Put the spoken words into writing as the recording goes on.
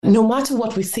No matter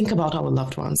what we think about our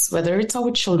loved ones, whether it's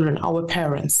our children, our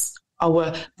parents,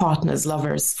 our partners,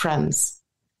 lovers, friends,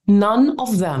 none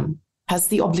of them has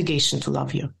the obligation to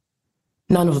love you.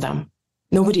 None of them.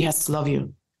 Nobody has to love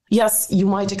you. Yes, you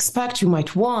might expect, you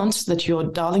might want that your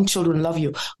darling children love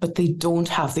you, but they don't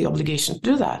have the obligation to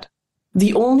do that.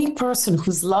 The only person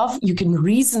whose love you can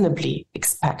reasonably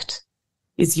expect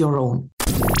is your own.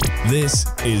 This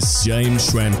is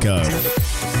James Schramko.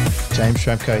 James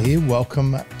Schramko here.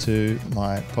 Welcome to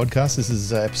my podcast. This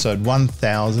is episode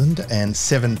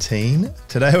 1017.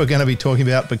 Today we're going to be talking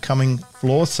about becoming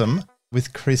Flawesome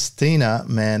with Kristina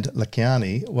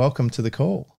Mänd-Lakhiani. Welcome to the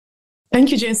call.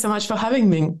 Thank you, James, so much for having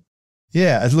me.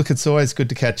 Yeah, look, it's always good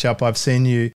to catch up. I've seen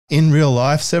you in real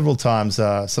life several times,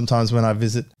 sometimes when I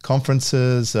visit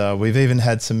conferences. We've even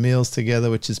had some meals together,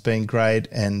 which has been great,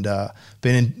 and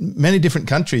been in many different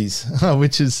countries,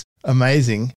 which is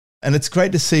amazing. And it's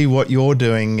great to see what you're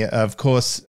doing. Of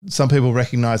course, some people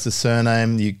recognize the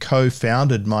surname. You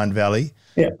co-founded Mindvalley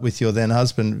with your then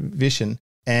husband, Vishen,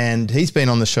 and he's been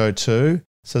on the show too.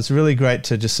 So it's really great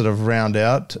to just sort of round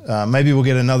out. Maybe we'll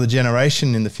get another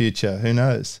generation in the future. Who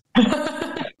knows?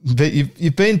 But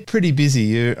you've been pretty busy.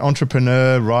 You're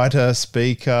entrepreneur, writer,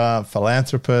 speaker,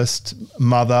 philanthropist,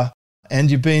 mother,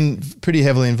 and you've been pretty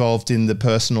heavily involved in the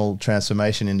personal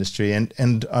transformation industry.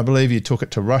 And I believe you took it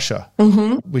to Russia,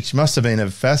 which must have been a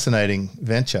fascinating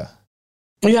venture.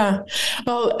 Yeah.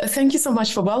 Well, thank you so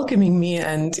much for welcoming me.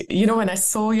 And, you know, when I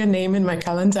saw your name in my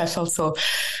calendar, I felt so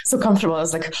comfortable. I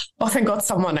was like, oh, thank God,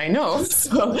 someone I know.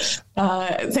 So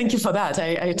thank you for that.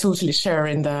 I totally share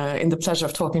in the pleasure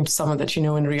of talking to someone that you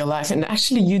know in real life. And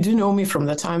actually, you do know me from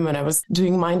the time when I was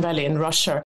doing Mindvalley in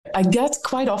Russia. I get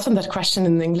quite often that question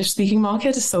in the English-speaking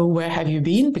market. So where have you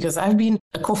been? Because I've been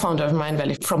a co-founder of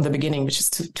Mindvalley from the beginning, which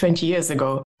is 20 years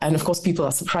ago. And of course, people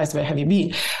are surprised, where have you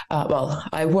been? Well,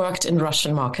 I worked in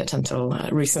Russian market until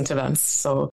recent events.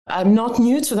 So I'm not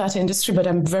new to that industry, but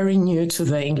I'm very new to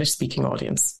the English-speaking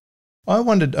audience. I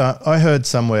wondered, I heard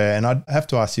somewhere, and I'd have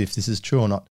to ask you if this is true or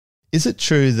not. Is it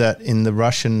true that in the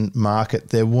Russian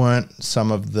market, there weren't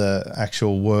some of the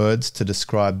actual words to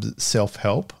describe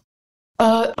self-help?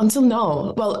 Until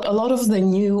now, well, a lot of the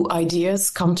new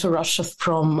ideas come to Russia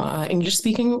from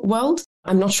English-speaking world.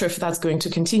 I'm not sure if that's going to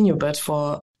continue, but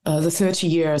for the 30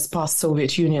 years past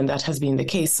Soviet Union, that has been the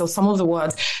case. So some of the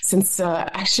words, since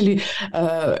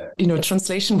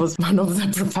translation was one of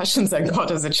the professions I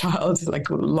got as a child, like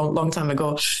a long time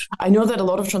ago. I know that a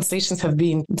lot of translations have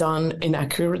been done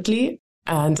inaccurately,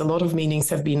 and a lot of meanings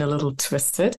have been a little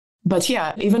twisted. But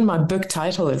yeah, even my book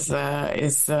title is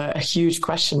a huge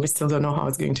question. We still don't know how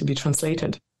it's going to be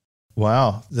translated.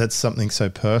 Wow, that's something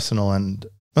so personal, and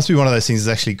must be one of those things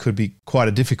that actually could be quite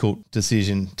a difficult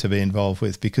decision to be involved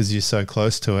with because you're so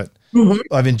close to it.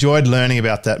 I've enjoyed learning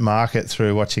about that market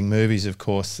through watching movies, of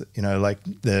course, you know, like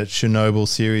the Chernobyl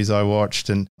series I watched,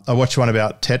 and I watched one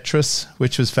about Tetris,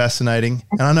 which was fascinating.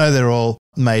 And I know they're all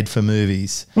made for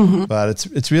movies, but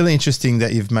it's really interesting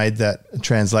that you've made that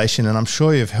translation, and I'm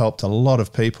sure you've helped a lot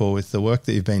of people with the work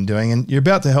that you've been doing, and you're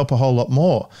about to help a whole lot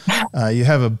more. You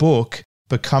have a book,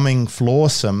 Becoming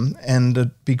Flawesome, and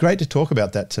it'd be great to talk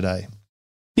about that today.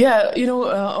 Yeah, you know,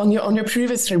 on your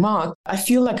previous remark, I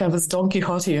feel like I was Don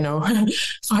Quixote, you know,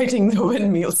 fighting the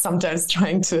windmills, sometimes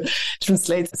trying to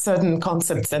translate certain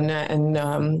concepts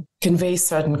and convey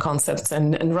certain concepts.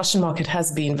 And Russian market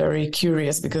has been very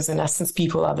curious because in essence,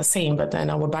 people are the same, but then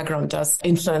our background does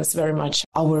influence very much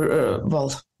our,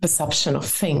 perception of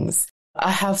things.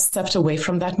 I have stepped away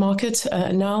from that market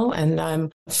now, and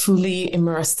I'm fully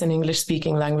immersed in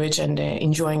English-speaking language and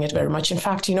enjoying it very much. In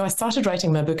fact, you know, I started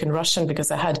writing my book in Russian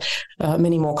because I had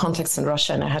many more contacts in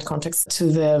Russia, and I had contacts to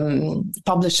the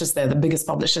publishers there, the biggest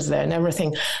publishers there and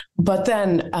everything. But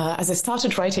then as I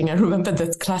started writing, I remembered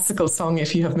that classical song,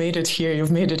 "If you have made it here, you've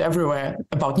made it everywhere,"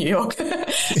 about New York.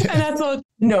 And I thought,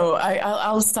 no,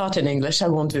 I'll start in English. I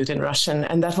won't do it in Russian.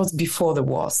 And that was before the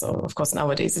war. So, of course,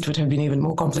 nowadays it would have been even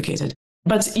more complicated.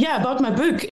 But yeah, about my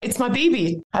book, it's my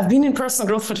baby. I've been in personal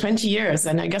growth for 20 years,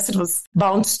 and I guess it was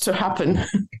bound to happen.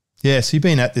 Yeah, so you've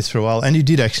been at this for a while, and you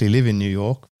did actually live in New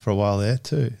York for a while there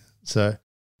too. So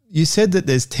you said that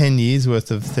there's 10 years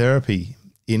worth of therapy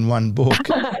in one book.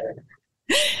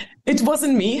 It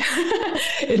wasn't me.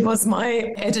 It was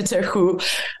my editor who,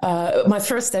 my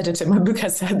first editor. My book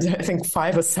has had, I think,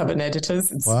 5 or 7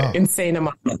 editors. It's insane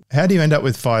amount. How do you end up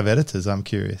with 5 editors? I'm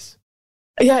curious.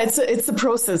 Yeah, it's a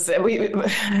process.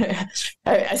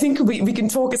 I think we can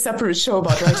talk a separate show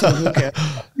about writing a book.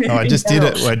 I just did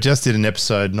it. I just did an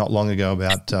episode not long ago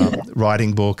about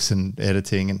writing books and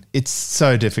editing, and it's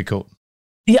so difficult.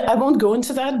 Yeah, I won't go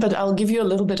into that, but I'll give you a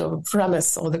little bit of a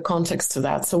premise or the context to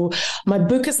that. So my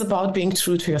book is about being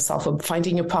true to yourself, or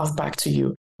finding your path back to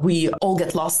you. We all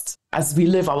get lost as we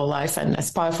live our life and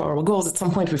aspire for our goals. At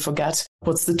some point, we forget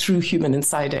what's the true human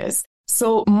inside is.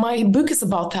 So my book is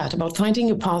about that, about finding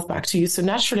your path back to you. So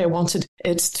naturally, I wanted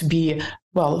it to be,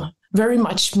 well, very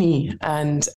much me.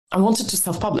 And I wanted to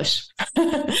self-publish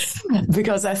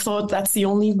because I thought that's the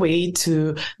only way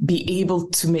to be able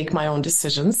to make my own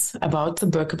decisions about the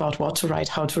book, about what to write,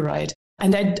 how to write.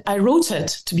 And I wrote it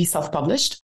to be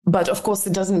self-published. But of course,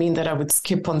 it doesn't mean that I would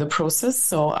skip on the process.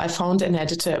 So I found an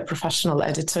editor, a professional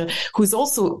editor, who's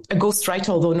also a ghostwriter,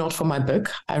 although not for my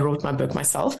book. I wrote my book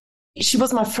myself. She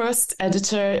was my first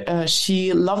editor.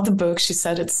 She loved the book. She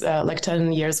said it's like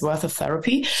 10 years worth of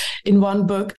therapy in one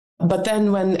book. But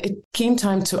then when it came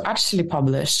time to actually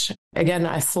publish, again,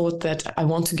 I thought that I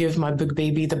want to give my book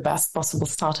baby the best possible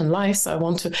start in life. So I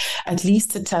want to at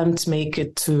least attempt to make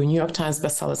it to New York Times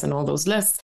bestsellers and all those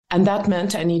lists. And that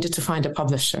meant I needed to find a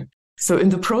publisher. So in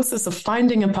the process of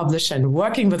finding a publisher and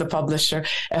working with a publisher,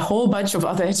 a whole bunch of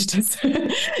other editors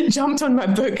jumped on my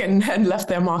book and left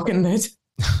their mark in it.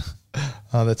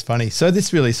 Oh, that's funny. So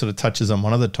this really sort of touches on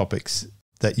one of the topics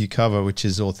that you cover, which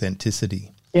is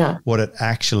authenticity. Yeah. What it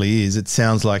actually is. It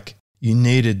sounds like you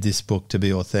needed this book to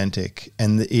be authentic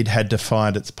and it had to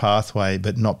find its pathway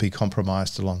but not be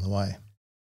compromised along the way.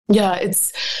 Yeah,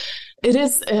 it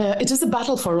is a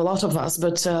battle for a lot of us,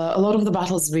 but a lot of the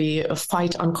battles we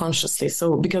fight unconsciously.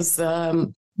 So because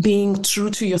being true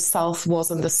to yourself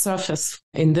was on the surface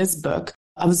in this book,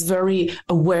 I was very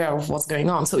aware of what's going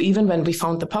on. So even when we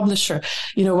found the publisher,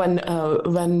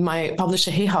 when my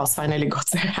publisher Hay House finally got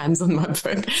their hands on my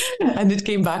book and it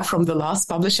came back from the last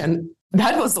publisher, and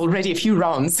that was already a few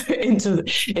rounds into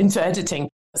editing.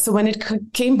 So when it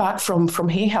came back from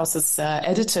Hay House's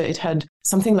editor, it had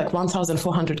something like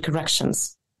 1,400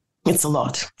 corrections. It's a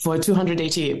lot. For a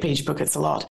 280-page book, it's a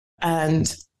lot.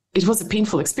 And it was a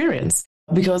painful experience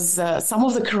because some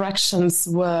of the corrections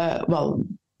were, well,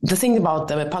 the thing about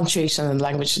the punctuation and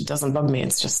language, it doesn't bug me.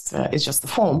 It's just the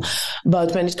form.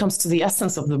 But when it comes to the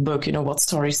essence of the book, what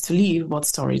stories to leave, what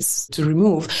stories to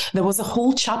remove, there was a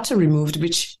whole chapter removed,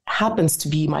 which happens to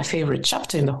be my favorite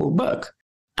chapter in the whole book.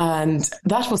 And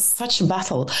that was such a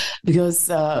battle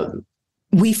because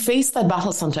we face that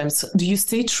battle sometimes. Do you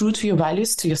stay true to your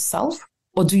values, to yourself,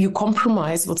 or do you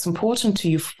compromise what's important to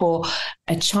you for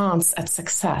a chance at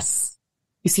success?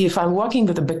 You see, if I'm working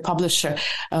with a big publisher,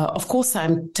 of course,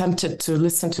 I'm tempted to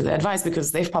listen to their advice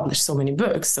because they've published so many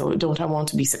books. So don't I want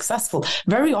to be successful?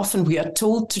 Very often we are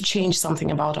told to change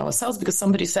something about ourselves because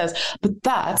somebody says, but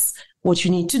that's what you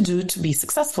need to do to be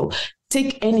successful.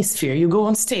 Take any sphere. You go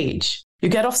on stage. You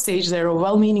get off stage, there are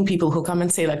well-meaning people who come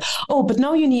and say like, oh, but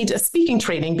now you need a speaking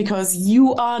training because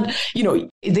you are,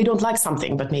 they don't like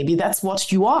something, but maybe that's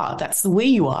what you are. That's the way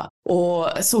you are.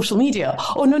 Or social media.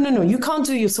 Oh, no, you can't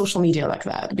do your social media like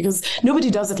that because nobody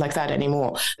does it like that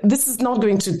anymore. This is not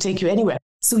going to take you anywhere.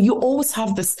 So you always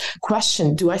have this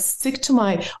question, do I stick to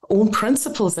my own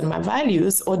principles and my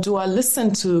values, or do I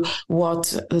listen to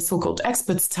what the so-called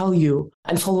experts tell you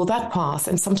and follow that path?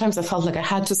 And sometimes I felt like I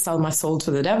had to sell my soul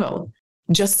to the devil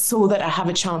just so that I have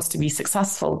a chance to be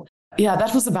successful. Yeah,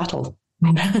 that was a battle.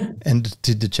 And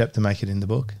did the chapter make it in the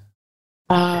book?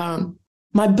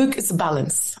 My book is a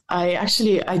balance. I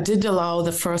did allow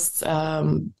the first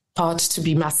part to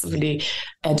be massively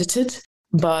edited,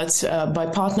 but by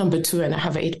part number 2, and I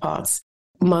have 8 parts,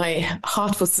 my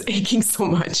heart was aching so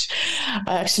much.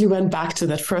 I actually went back to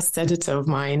that first editor of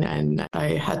mine and I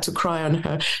had to cry on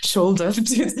her shoulder.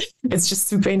 It's just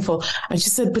too painful. And she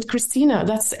said, but Kristina,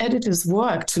 that's editor's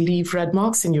work to leave red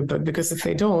marks in your book because if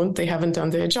they don't, they haven't done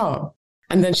their job.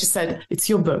 And then she said, it's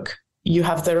your book. You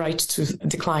have the right to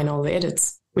decline all the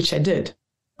edits, which I did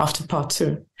after part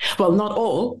 2. Well, not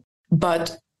all,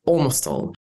 but almost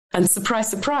all. And surprise,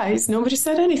 surprise, nobody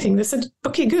said anything. They said,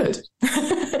 okay, good.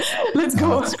 Let's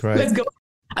go. Oh, that's great. Let's go.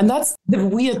 And that's the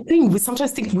weird thing. We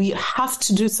sometimes think we have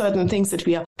to do certain things that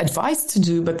we are advised to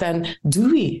do, but then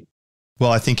do we?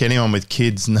 Well, I think anyone with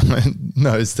kids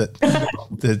knows that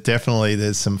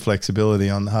there's some flexibility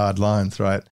on the hard lines,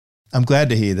 right? I'm glad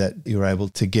to hear that you were able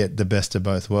to get the best of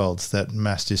both worlds, that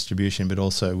mass distribution, but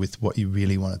also with what you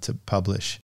really wanted to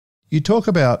publish. You talk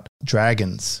about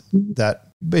dragons, that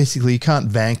basically you can't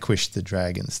vanquish the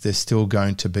dragons. They're still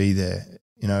going to be there,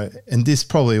 and this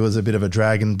probably was a bit of a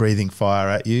dragon breathing fire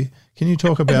at you. Can you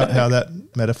talk about how that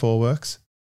metaphor works?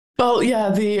 Well,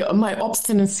 yeah, my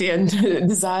obstinacy and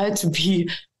desire to be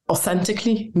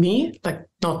authentically me, like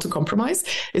not to compromise,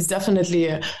 is definitely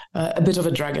a bit of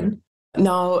a dragon.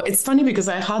 Now, it's funny because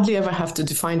I hardly ever have to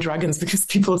define dragons because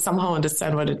people somehow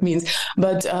understand what it means.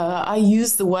 But I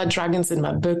use the word dragons in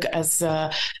my book as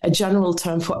a general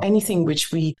term for anything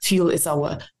which we feel is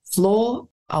our flaw,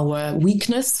 our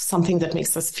weakness, something that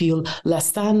makes us feel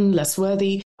less than, less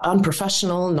worthy,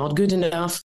 unprofessional, not good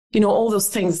enough. All those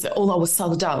things, all our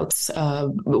self-doubts,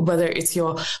 whether it's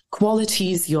your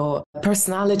qualities, your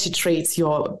personality traits,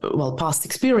 your, past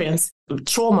experience,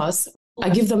 traumas. I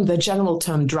give them the general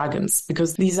term dragons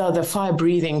because these are the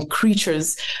fire-breathing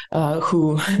creatures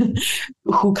who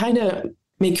kind of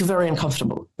make you very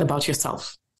uncomfortable about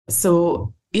yourself.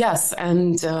 So, yes,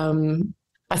 and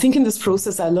I think in this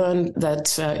process I learned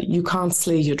that you can't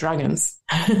slay your dragons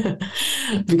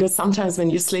because sometimes when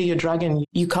you slay your dragon,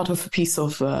 you cut off a piece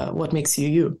of what makes you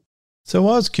you. So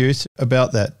I was curious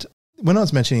about that. When I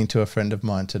was mentioning to a friend of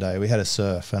mine today, we had a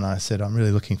surf and I said, I'm really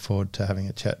looking forward to having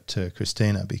a chat to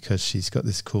Kristina because she's got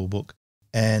this cool book.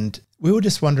 And we were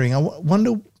just wondering, I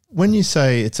wonder when you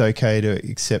say it's okay to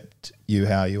accept you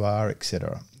how you are,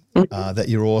 etc., that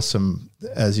you're awesome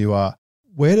as you are,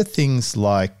 where do things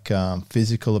like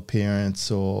physical appearance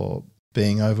or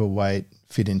being overweight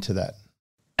fit into that?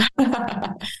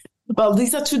 Well,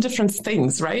 these are two different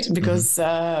things, right? Because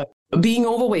being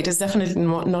overweight is definitely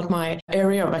not my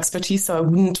area of expertise, so I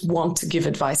wouldn't want to give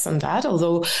advice on that.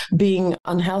 Although being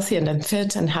unhealthy and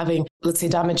unfit and having, let's say,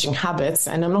 damaging habits,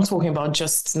 and I'm not talking about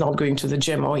just not going to the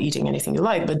gym or eating anything you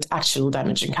like, but actual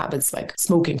damaging habits like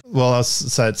smoking. Well, I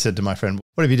said to my friend,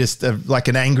 what if you just like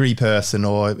an angry person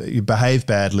or you behave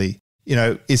badly?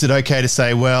 Is it okay to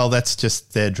say, well, that's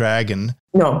just their dragon?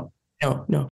 No.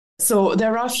 So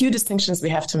there are a few distinctions we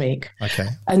have to make. Okay.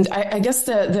 And I guess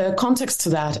the context to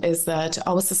that is that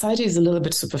our society is a little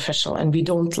bit superficial and we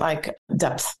don't like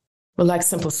depth. We like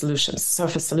simple solutions,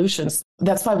 surface solutions.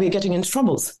 That's why we're getting into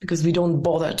troubles because we don't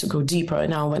bother to go deeper.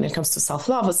 Now, when it comes to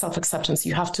self-love or self-acceptance,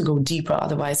 you have to go deeper.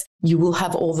 Otherwise, you will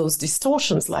have all those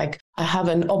distortions like I have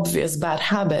an obvious bad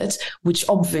habit, which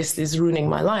obviously is ruining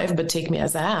my life, but take me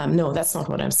as I am. No, that's not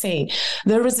what I'm saying.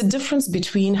 There is a difference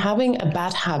between having a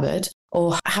bad habit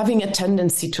or having a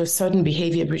tendency to a certain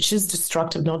behavior, which is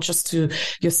destructive, not just to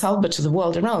yourself, but to the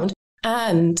world around,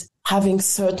 and having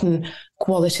certain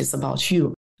qualities about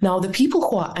you. Now, the people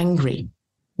who are angry,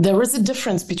 there is a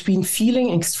difference between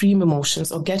feeling extreme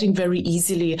emotions or getting very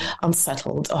easily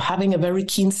unsettled or having a very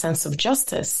keen sense of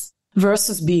justice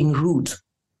versus being rude.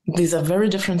 These are very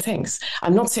different things.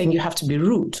 I'm not saying you have to be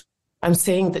rude. I'm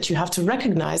saying that you have to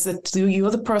recognize that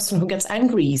you're the person who gets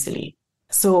angry easily.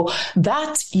 So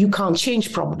that you can't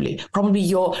change probably. Probably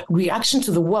your reaction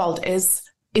to the world is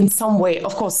in some way,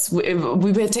 of course, we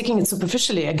were taking it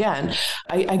superficially again.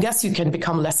 I guess you can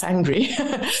become less angry.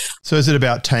 So is it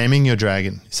about taming your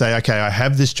dragon? Say, okay, I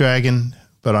have this dragon,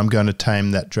 but I'm going to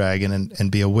tame that dragon and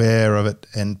be aware of it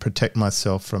and protect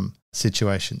myself from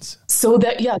situations. So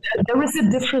there is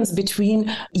a difference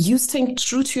between you staying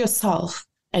true to yourself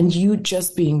and you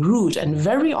just being rude. And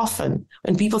very often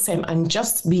when people say, I'm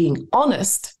just being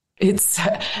honest, it's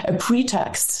a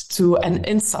pretext to an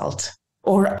insult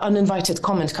or uninvited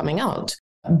comment coming out.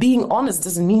 Being honest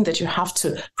doesn't mean that you have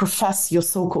to profess your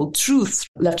so-called truth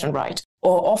left and right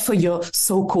or offer your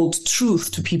so-called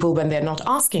truth to people when they're not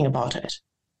asking about it.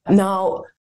 Now,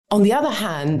 on the other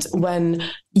hand, when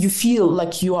you feel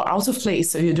like you are out of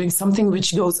place or you're doing something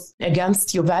which goes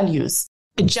against your values,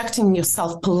 ejecting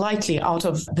yourself politely out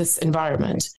of this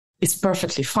environment is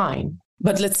perfectly fine.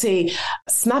 But let's say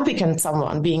snapping at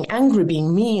someone, being angry,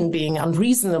 being mean, being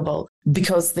unreasonable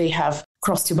because they have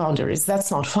crossed your boundaries,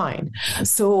 that's not fine.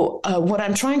 So what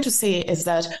I'm trying to say is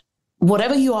that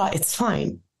whatever you are, it's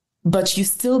fine, but you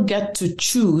still get to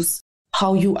choose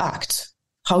how you act,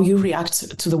 how you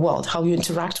react to the world, how you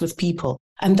interact with people.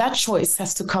 And that choice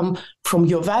has to come from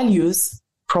your values,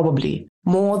 probably,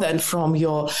 more than from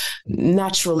your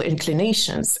natural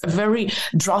inclinations. A very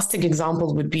drastic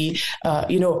example would be,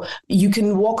 you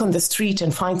can walk on the street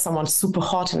and find someone super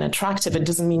hot and attractive. It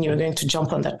doesn't mean you're going to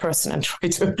jump on that person and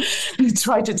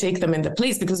try to take them in the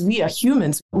place, because we are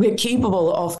humans. We're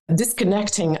capable of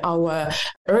disconnecting our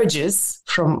urges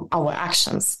from our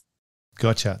actions.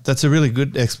 Gotcha. That's a really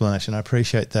good explanation. I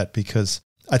appreciate that, because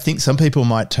I think some people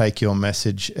might take your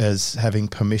message as having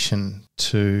permission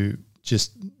to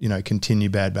just, continue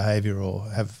bad behavior or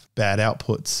have bad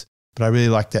outputs. But I really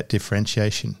like that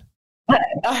differentiation.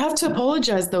 I have to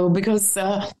apologize, though, because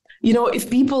if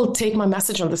people take my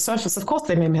message on the surface, of course,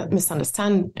 they may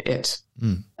misunderstand it.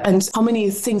 And how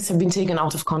many things have been taken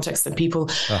out of context and people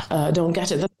don't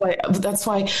get it. That's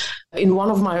why in one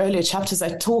of my earlier chapters,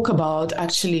 I talk about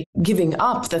actually giving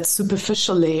up that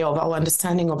superficial layer of our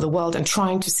understanding of the world and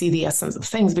trying to see the essence of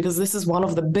things, because this is one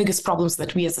of the biggest problems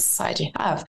that we as a society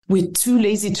have. We're too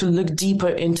lazy to look deeper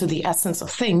into the essence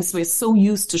of things. We're so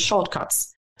used to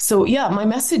shortcuts. So yeah, my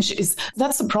message is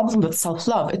that's the problem with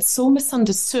self-love. It's so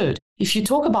misunderstood. If you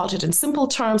talk about it in simple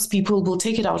terms, people will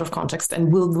take it out of context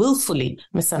and will willfully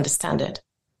misunderstand it.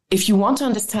 If you want to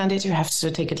understand it, you have to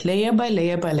take it layer by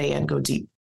layer by layer and go deep.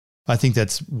 I think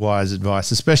that's wise advice,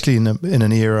 especially in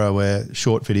an era where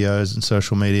short videos and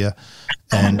social media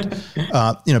and,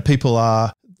 people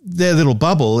their little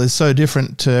bubble is so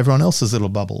different to everyone else's little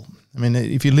bubble. I mean,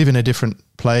 if you live in a different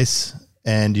place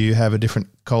and you have a different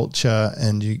culture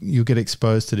and you get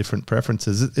exposed to different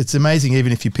preferences. It's amazing,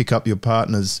 even if you pick up your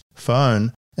partner's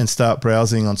phone and start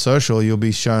browsing on social, you'll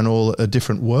be shown all a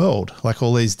different world, like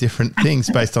all these different things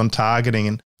based on targeting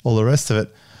and all the rest of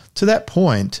it. To that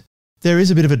point, there is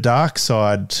a bit of a dark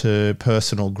side to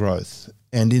personal growth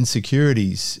and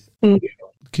insecurities.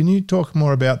 Can you talk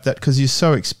more about that? Because you're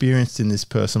so experienced in this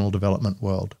personal development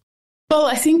world. Well,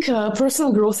 I think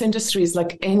personal growth industry is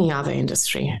like any other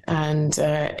industry and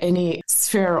any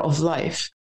sphere of life.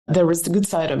 There is the good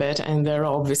side of it, and there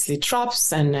are obviously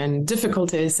traps and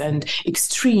difficulties and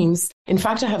extremes. In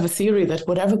fact, I have a theory that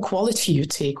whatever quality you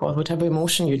take or whatever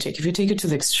emotion you take, if you take it to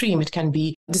the extreme, it can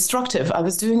be destructive. I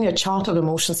was doing a chart of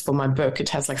emotions for my book. It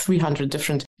has like 300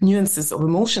 different nuances of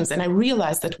emotions. And I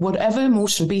realized that whatever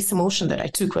base emotion that I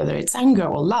took, whether it's anger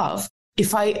or love,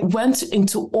 if I went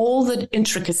into all the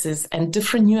intricacies and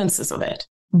different nuances of it,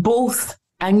 both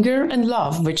anger and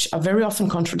love, which are very often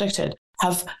contradicted,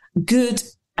 have good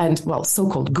and,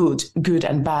 so-called good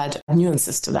and bad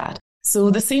nuances to that. So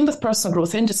the same with personal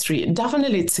growth industry.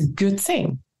 Definitely it's a good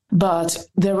thing, but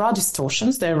there are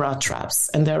distortions, there are traps,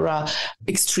 and there are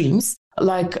extremes.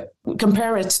 Like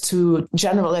compare it to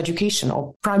general education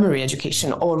or primary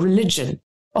education or religion.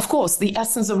 Of course, the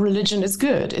essence of religion is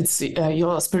good. It's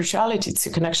your spirituality, it's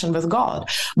your connection with God.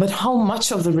 But how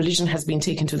much of the religion has been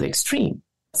taken to the extreme?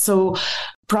 So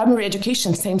primary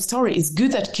education, same story. It's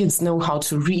good that kids know how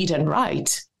to read and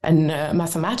write and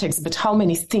mathematics, but how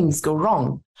many things go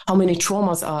wrong? How many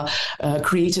traumas are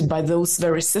created by those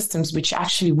very systems which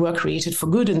actually were created for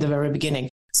good in the very beginning?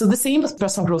 So the same with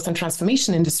personal growth and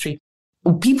transformation industry.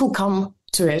 People come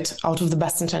to it out of the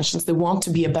best intentions. They want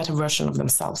to be a better version of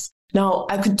themselves. Now,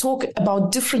 I could talk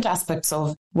about different aspects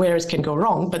of where it can go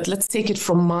wrong, but let's take it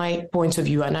from my point of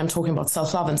view, and I'm talking about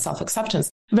self-love and self-acceptance.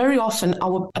 Very often,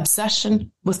 our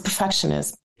obsession with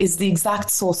perfectionism is the exact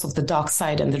source of the dark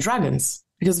side and the dragons,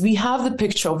 because we have the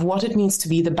picture of what it means to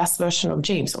be the best version of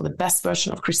James or the best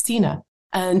version of Kristina,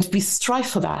 and we strive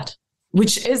for that,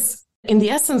 which is in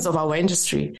the essence of our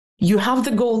industry. You have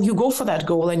the goal, you go for that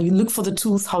goal, and you look for the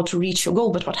tools how to reach your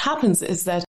goal. But what happens is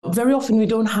that very often we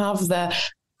don't have the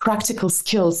practical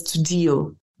skills to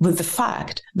deal with the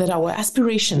fact that our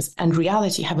aspirations and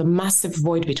reality have a massive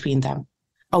void between them.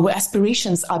 Our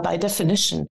aspirations are by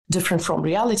definition different from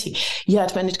reality.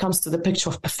 Yet when it comes to the picture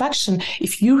of perfection,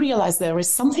 if you realize there is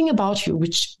something about you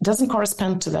which doesn't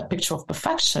correspond to that picture of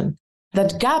perfection,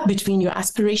 that gap between your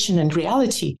aspiration and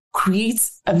reality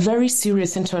creates a very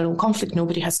serious internal conflict.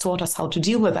 Nobody has taught us how to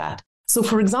deal with that. So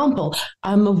for example,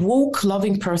 I'm a woke,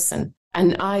 loving person,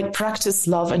 and I practice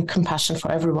love and compassion for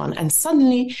everyone. And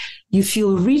suddenly you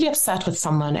feel really upset with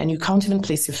someone and you can't even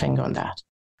place your finger on that.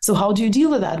 So how do you deal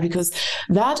with that? Because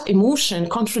that emotion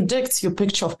contradicts your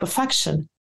picture of perfection.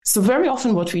 So very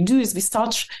often what we do is we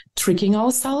start tricking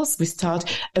ourselves. We start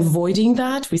avoiding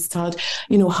that. We start,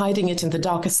 hiding it in the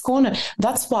darkest corner.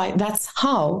 That's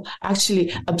how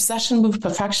actually obsession with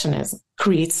perfectionism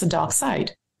creates the dark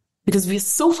side. Because we're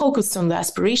so focused on the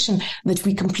aspiration that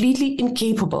we're completely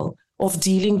incapable of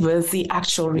dealing with the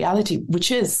actual reality,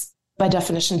 which is, by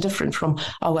definition, different from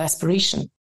our aspiration.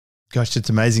 Gosh, it's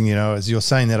amazing, as you're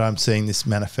saying that, I'm seeing this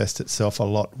manifest itself a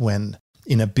lot when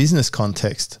in a business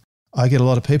context, I get a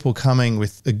lot of people coming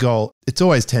with a goal. It's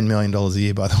always $10 million a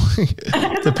year, by the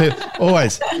way.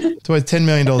 Always. It's always $10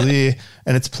 million a year,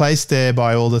 and it's placed there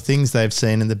by all the things they've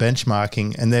seen in the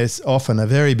benchmarking, and there's often a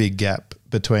very big gap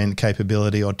between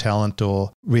capability or talent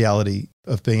or reality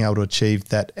of being able to achieve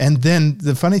that. And then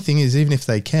the funny thing is, even if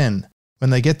they can, when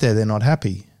they get there, they're not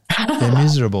happy. They're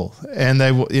miserable. And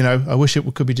I wish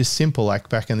it could be just simple like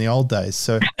back in the old days.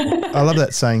 So I love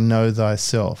that saying, know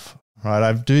thyself, right?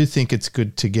 I do think it's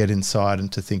good to get inside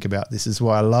and to think about this. Is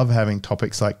why I love having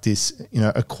topics like this.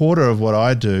 A quarter of what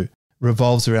I do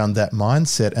revolves around that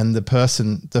mindset, and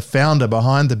the founder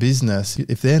behind the business,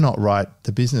 if they're not right,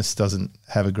 the business doesn't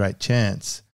have a great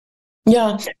chance.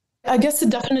 Yeah. I guess it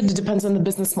definitely depends on the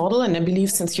business model. And I believe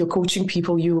since you're coaching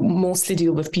people, you mostly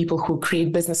deal with people who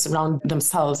create business around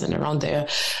themselves and around their...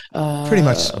 pretty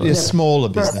much smaller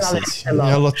businesses.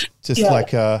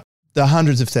 Like the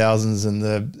hundreds of thousands and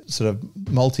the sort of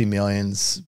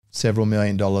multi-millions, several $1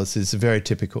 million is very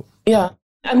typical. Yeah.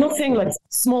 I'm not saying like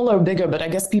smaller or bigger, but I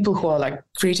guess people who are like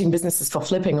creating businesses for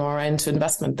flipping or into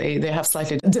investment, they have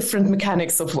slightly different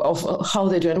mechanics of how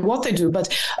they do and what they do. But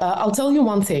I'll tell you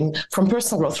one thing from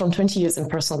personal growth, from 20 years in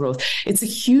personal growth, it's a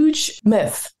huge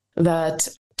myth that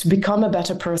to become a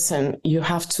better person, you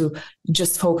have to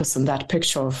just focus on that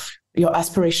picture of your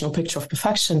aspirational picture of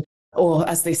perfection, or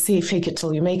as they say, fake it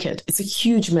till you make it. It's a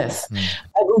huge myth.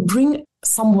 I will bring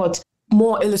somewhat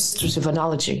more illustrative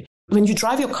analogy. When you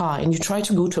drive your car and you try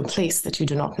to go to a place that you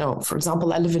do not know, for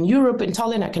example, I live in Europe, in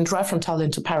Tallinn, I can drive from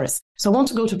Tallinn to Paris. So I want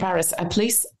to go to Paris. I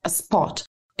place a spot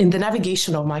in the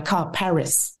navigation of my car,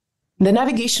 Paris. The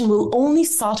navigation will only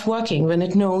start working when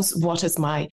it knows what is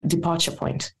my departure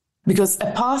point, because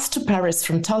a path to Paris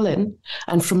from Tallinn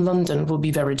and from London will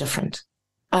be very different.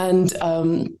 And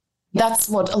that's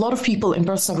what a lot of people in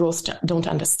personal growth don't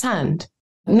understand.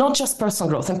 Not just personal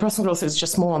growth, and personal growth is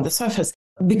just more on the surface.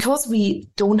 Because we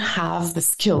don't have the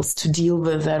skills to deal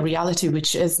with a reality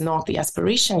which is not the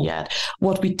aspiration yet,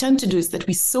 what we tend to do is that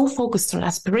we're so focused on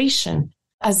aspiration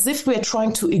as if we're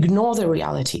trying to ignore the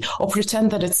reality or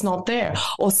pretend that it's not there,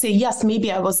 or say, yes,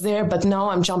 maybe I was there, but now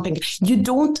I'm jumping. You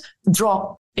don't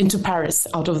drop into Paris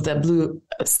out of the blue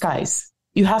skies.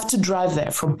 You have to drive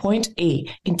there from point A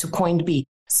into point B.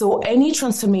 So any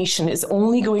transformation is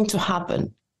only going to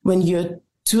happen when you're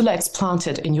 2 legs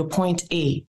planted in your point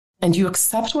A. And you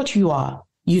accept what you are,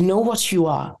 you know what you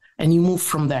are, and you move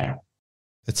from there.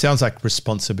 It sounds like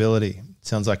responsibility. It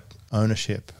sounds like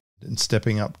ownership and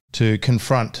stepping up to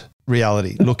confront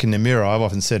reality. Look in the mirror. I've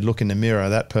often said, look in the mirror.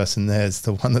 That person there's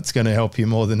the one that's going to help you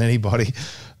more than anybody.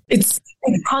 It's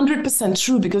 100%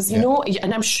 true because, you know,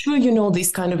 and I'm sure you know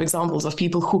these kind of examples of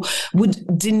people who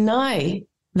would deny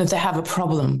that they have a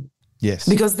problem. Yes.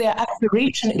 Because their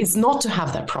aspiration is not to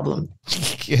have that problem.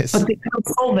 Yes. But they can't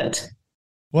solve it.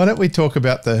 Why don't we talk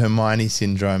about the Hermione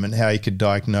syndrome and how you could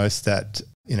diagnose that,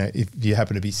 you know, if you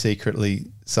happen to be secretly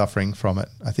suffering from it?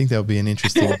 I think that'll be an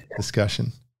interesting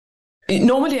discussion.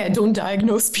 Normally, I don't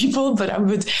diagnose people, but I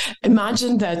would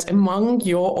imagine that among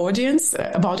your audience,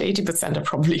 about 80% are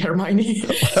probably Hermione,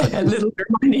 little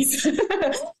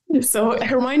Hermiones. So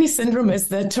Hermione syndrome is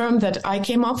the term that I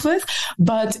came up with,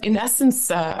 but in essence,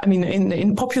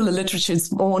 in popular literature, it's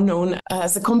more known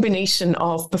as a combination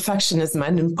of perfectionism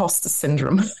and imposter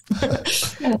syndrome.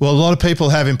 Well, a lot of people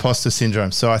have imposter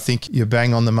syndrome, so I think you're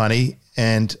bang on the money.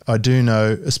 And I do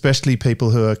know, especially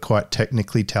people who are quite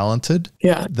technically talented,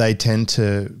 they tend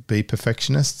to be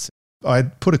perfectionists. I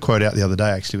put a quote out the other day,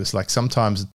 actually. It was like,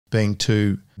 sometimes being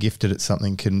too gifted at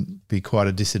something can be quite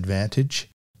a disadvantage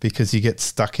because you get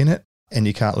stuck in it and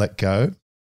you can't let go.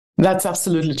 That's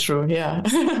absolutely true, yeah.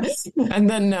 And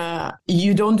then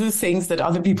you don't do things that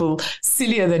other people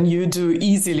sillier than you do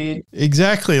easily.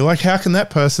 Exactly. Like, how can that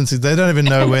person, they don't even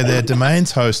know where their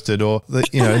domain's hosted, or,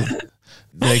 you know,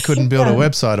 they couldn't build a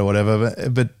website or whatever.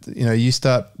 But, you know, you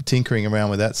start tinkering around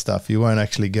with that stuff, you won't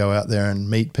actually go out there and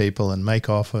meet people and make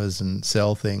offers and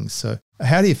sell things. So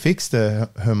how do you fix the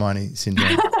Hermione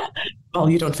syndrome? Well,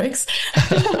 you don't fix.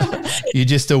 You're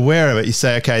just aware of it. You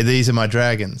say, okay, these are my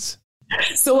dragons.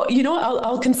 So, you know,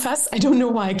 I'll confess, I don't know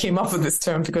why I came up with this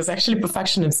term, because actually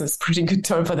perfectionism is a pretty good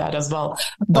term for that as well.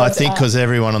 But, I think because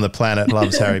everyone on the planet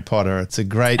loves Harry Potter. It's a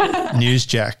great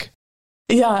newsjack.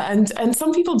 Yeah, and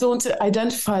some people don't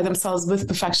identify themselves with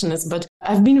perfectionism, but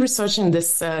I've been researching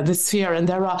this sphere, and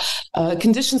there are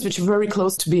conditions which are very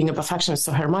close to being a perfectionist,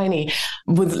 so Hermione,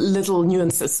 with little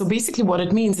nuances. So basically what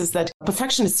it means is that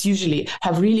perfectionists usually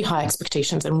have really high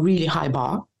expectations and really high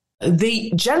bar.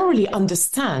 They generally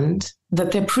understand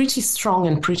that they're pretty strong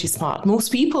and pretty smart.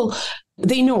 Most people,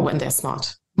 they know when they're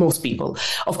smart. Most people.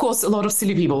 Of course, a lot of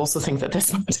silly people also think that they're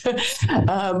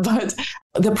smart. But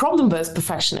the problem with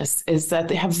perfectionists is that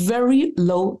they have very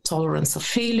low tolerance of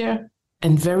failure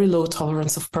and very low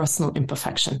tolerance of personal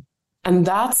imperfection. And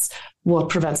that's what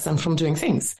prevents them from doing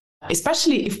things.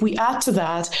 Especially if we add to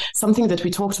that something that we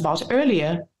talked about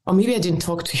earlier, or maybe I didn't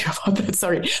talk to you about that,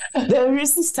 sorry. There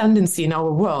is this tendency in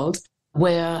our world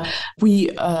where we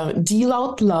deal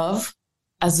out love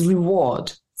as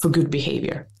reward for good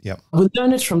behavior. Yep. We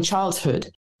learn it from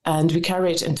childhood. and we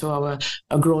carry it into our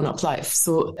grown-up life.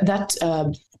 So that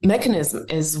mechanism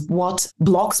is what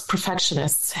blocks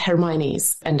perfectionists,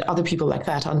 Hermiones, and other people like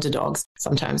that, underdogs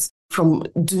sometimes, from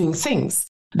doing things.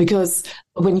 Because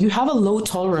when you have a low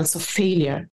tolerance of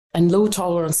failure and low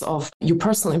tolerance of your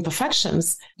personal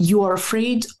imperfections, you are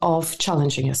afraid of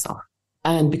challenging yourself.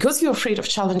 And because you're afraid of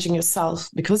challenging yourself,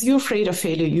 because you're afraid of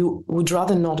failure, you would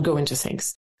rather not go into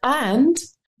things. And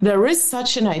there is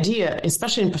such an idea,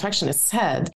 especially in perfectionists'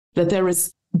 head, that there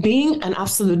is being an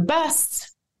absolute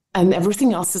best and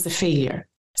everything else is a failure.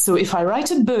 So if I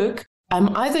write a book,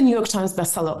 I'm either New York Times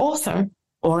bestseller author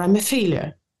or I'm a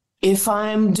failure. If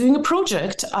I'm doing a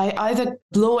project, I either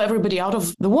blow everybody out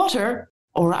of the water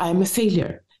or I'm a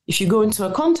failure. If you go into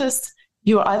a contest,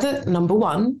 you're either number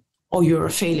one or you're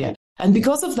a failure. And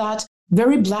because of that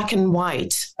very black and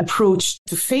white approach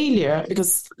to failure,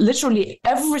 because literally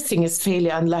everything is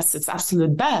failure unless it's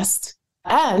absolute best,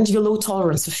 and your low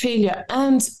tolerance of failure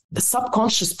and the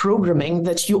subconscious programming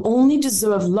that you only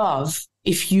deserve love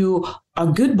if you are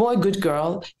a good boy, good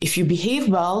girl, if you behave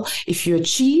well, if you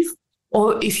achieve,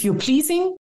 or if you're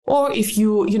pleasing, or if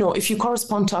you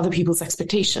correspond to other people's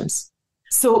expectations.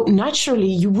 So naturally,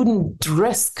 you wouldn't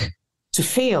risk to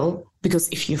fail, because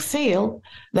if you fail,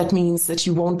 that means that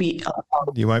you won't be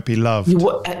allowed. You won't be loved.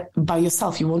 By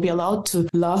yourself. You won't be allowed to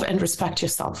love and respect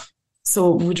yourself.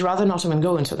 So we'd rather not even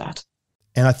go into that.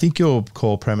 And I think your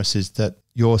core premise is that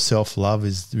your self-love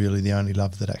is really the only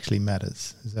love that actually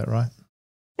matters. Is that right?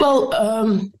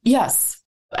 Well, yes.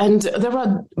 And there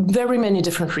are very many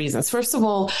different reasons. First of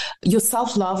all, your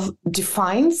self-love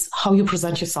defines how you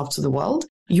present yourself to the world.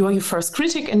 You are your first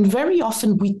critic, and very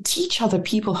often we teach other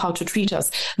people how to treat us.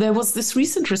 There was this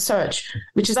recent research,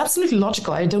 which is absolutely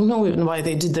logical. I don't know even why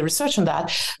they did the research on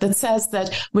that says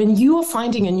that when you are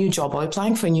finding a new job or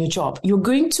applying for a new job, you're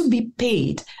going to be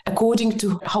paid according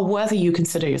to how worthy you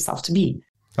consider yourself to be.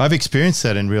 I've experienced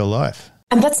that in real life.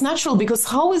 And that's natural, because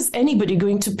how is anybody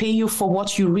going to pay you for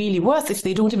what you're really worth if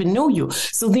they don't even know you?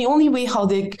 So the only way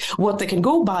what they can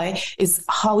go by is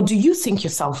how do you think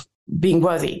yourself being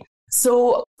worthy?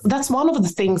 So that's one of the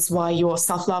things why your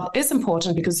self-love is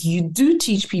important, because you do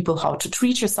teach people how to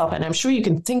treat yourself. And I'm sure you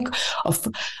can think of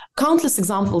countless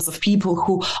examples of people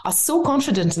who are so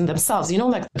confident in themselves,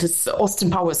 like this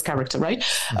Austin Powers character, right?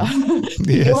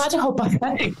 Yes. No matter how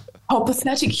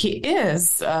pathetic he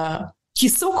is,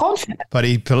 he's so confident. But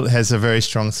he has a very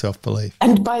strong self-belief.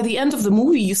 And by the end of the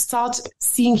movie, you start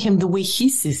seeing him the way he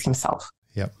sees himself.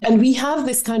 Yep. And we have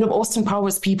this kind of Austin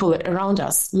Powers people around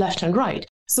us, left and right.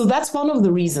 So that's one of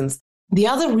the reasons. The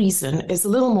other reason is a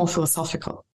little more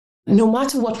philosophical. No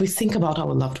matter what we think about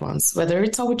our loved ones, whether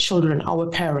it's our children, our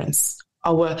parents,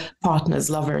 our partners,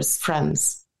 lovers,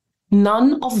 friends,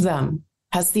 none of them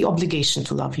has the obligation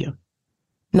to love you.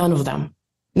 None of them.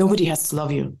 Nobody has to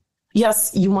love you.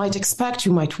 Yes, you might expect,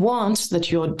 you might want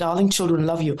that your darling children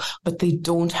love you, but they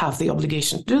don't have the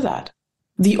obligation to do that.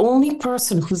 The only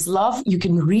person whose love you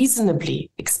can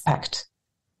reasonably expect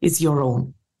is your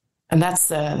own. And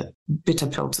that's a bitter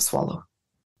pill to swallow.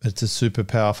 It's a super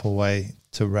powerful way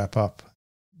to wrap up.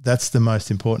 That's the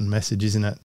most important message, isn't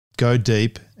it? Go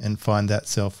deep and find that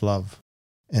self-love,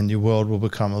 and your world will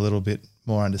become a little bit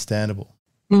more understandable.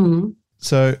 Mm-hmm.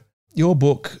 So your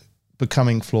book,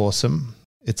 Becoming Flawesome,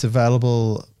 it's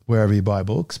available wherever you buy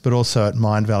books, but also at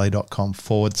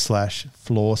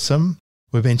mindvalley.com/Flawesome.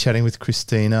 We've been chatting with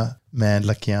Kristina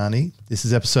Mänd-Lakhiani. This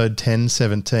is episode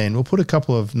 1017. We'll put a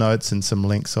couple of notes and some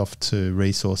links off to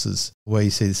resources where you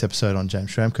see this episode on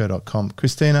jamesschramko.com.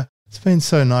 Kristina, it's been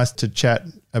so nice to chat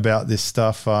about this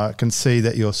stuff. I can see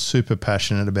that you're super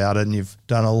passionate about it, and you've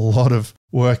done a lot of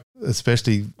work,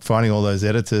 especially finding all those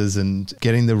editors and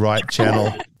getting the right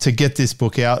channel to get this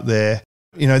book out there.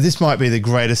 This might be the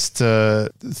greatest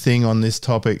thing on this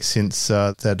topic since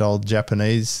that old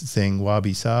Japanese thing,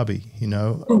 wabi-sabi.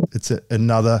 It's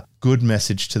another good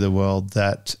message to the world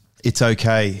that it's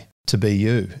okay to be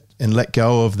you and let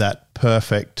go of that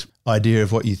perfect idea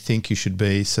of what you think you should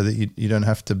be, so that you don't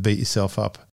have to beat yourself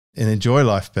up and enjoy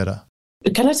life better.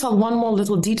 Can I tell one more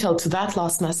little detail to that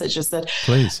last message, is that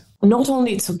please, not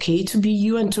only it's okay to be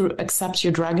you and to accept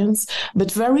your dragons,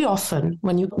 but very often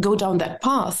when you go down that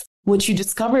path, what you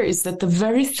discover is that the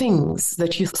very things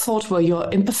that you thought were your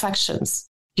imperfections,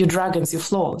 your dragons, your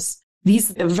flaws, these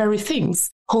very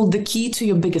things hold the key to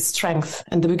your biggest strength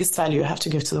and the biggest value you have to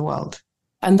give to the world.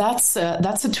 And that's a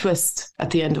twist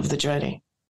at the end of the journey.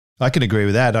 I can agree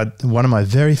with that. One of my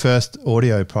very first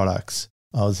audio products,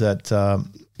 I was at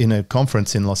in a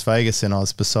conference in Las Vegas, and I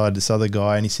was beside this other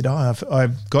guy, and he said,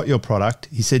 I've got your product.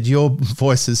 He said, your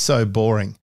voice is so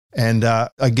boring. And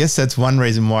I guess that's one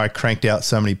reason why I cranked out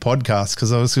so many podcasts,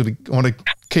 because I was want to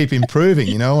keep improving.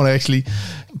 You know, I want to actually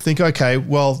think, okay,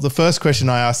 well, the first question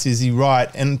I asked, is he right?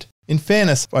 And in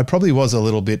fairness, I probably was a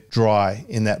little bit dry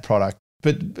in that product.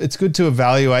 But it's good to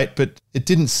evaluate, but it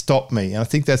didn't stop me. And I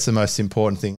think that's the most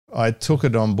important thing. I took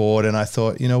it on board and I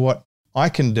thought, you know what, I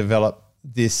can develop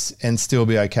this and still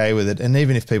be okay with it. And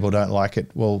even if people don't like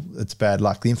it, well, it's bad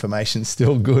luck. The information's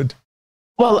still good.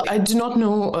 Well, I do not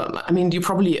know. You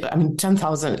probably,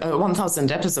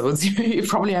 1,000 episodes, you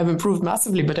probably have improved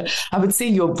massively. But I would say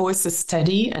your voice is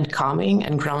steady and calming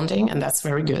and grounding, and that's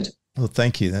very good. Well,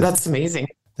 thank you. That's amazing.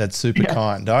 That's super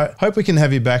kind. I hope we can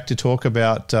have you back to talk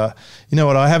about, you know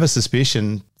what, I have a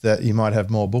suspicion that you might have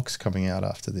more books coming out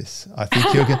after this. I think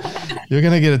you're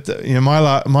going to get it. You know,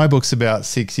 my book's about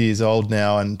 6 years old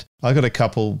now, and I got a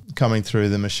couple coming through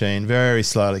the machine very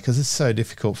slowly because it's so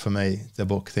difficult for me, the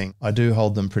book thing. I do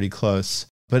hold them pretty close.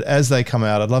 But as they come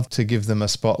out, I'd love to give them a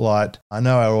spotlight. I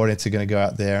know our audience are going to go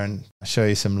out there and show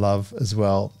you some love as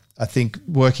well. I think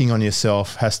working on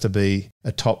yourself has to be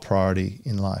a top priority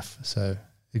in life. So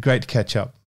great to catch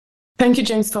up. Thank you,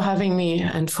 James, for having me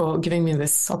and for giving me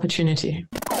this opportunity.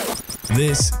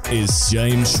 This is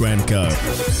James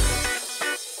Schramko.